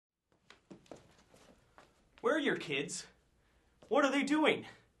Where are your kids? What are they doing?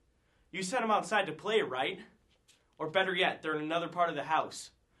 You sent them outside to play, right? Or better yet, they're in another part of the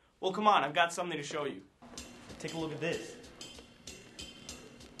house. Well, come on, I've got something to show you. Take a look at this.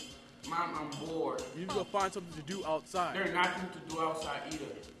 Mom, I'm bored. You need to go find something to do outside. There's nothing to do outside either.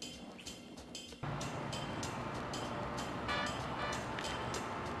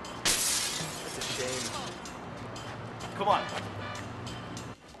 That's a shame. Come on.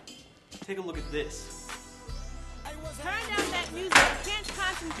 Take a look at this. Turn down that music. I can't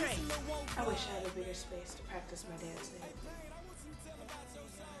concentrate. I wish I had a bigger space to practice my dancing.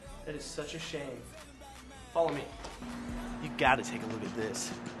 That is such a shame. Follow me. You gotta take a look at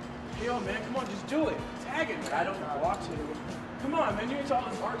this. Hey, yo, man, come on, just do it. Tag it, man. I don't want to. Come on, man, you're into all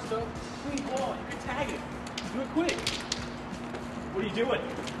this art stuff. Clean ball, you can tag it. Do it quick. What are you doing?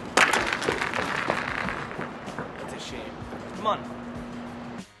 That's a shame. Come on.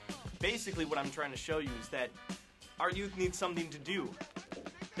 Basically, what I'm trying to show you is that our youth need something to do.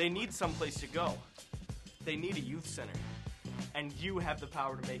 They need someplace to go. They need a youth center. And you have the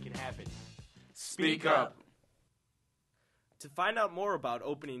power to make it happen. Speak up. To find out more about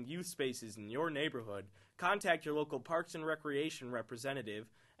opening youth spaces in your neighborhood, contact your local Parks and Recreation representative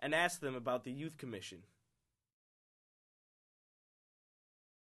and ask them about the Youth Commission.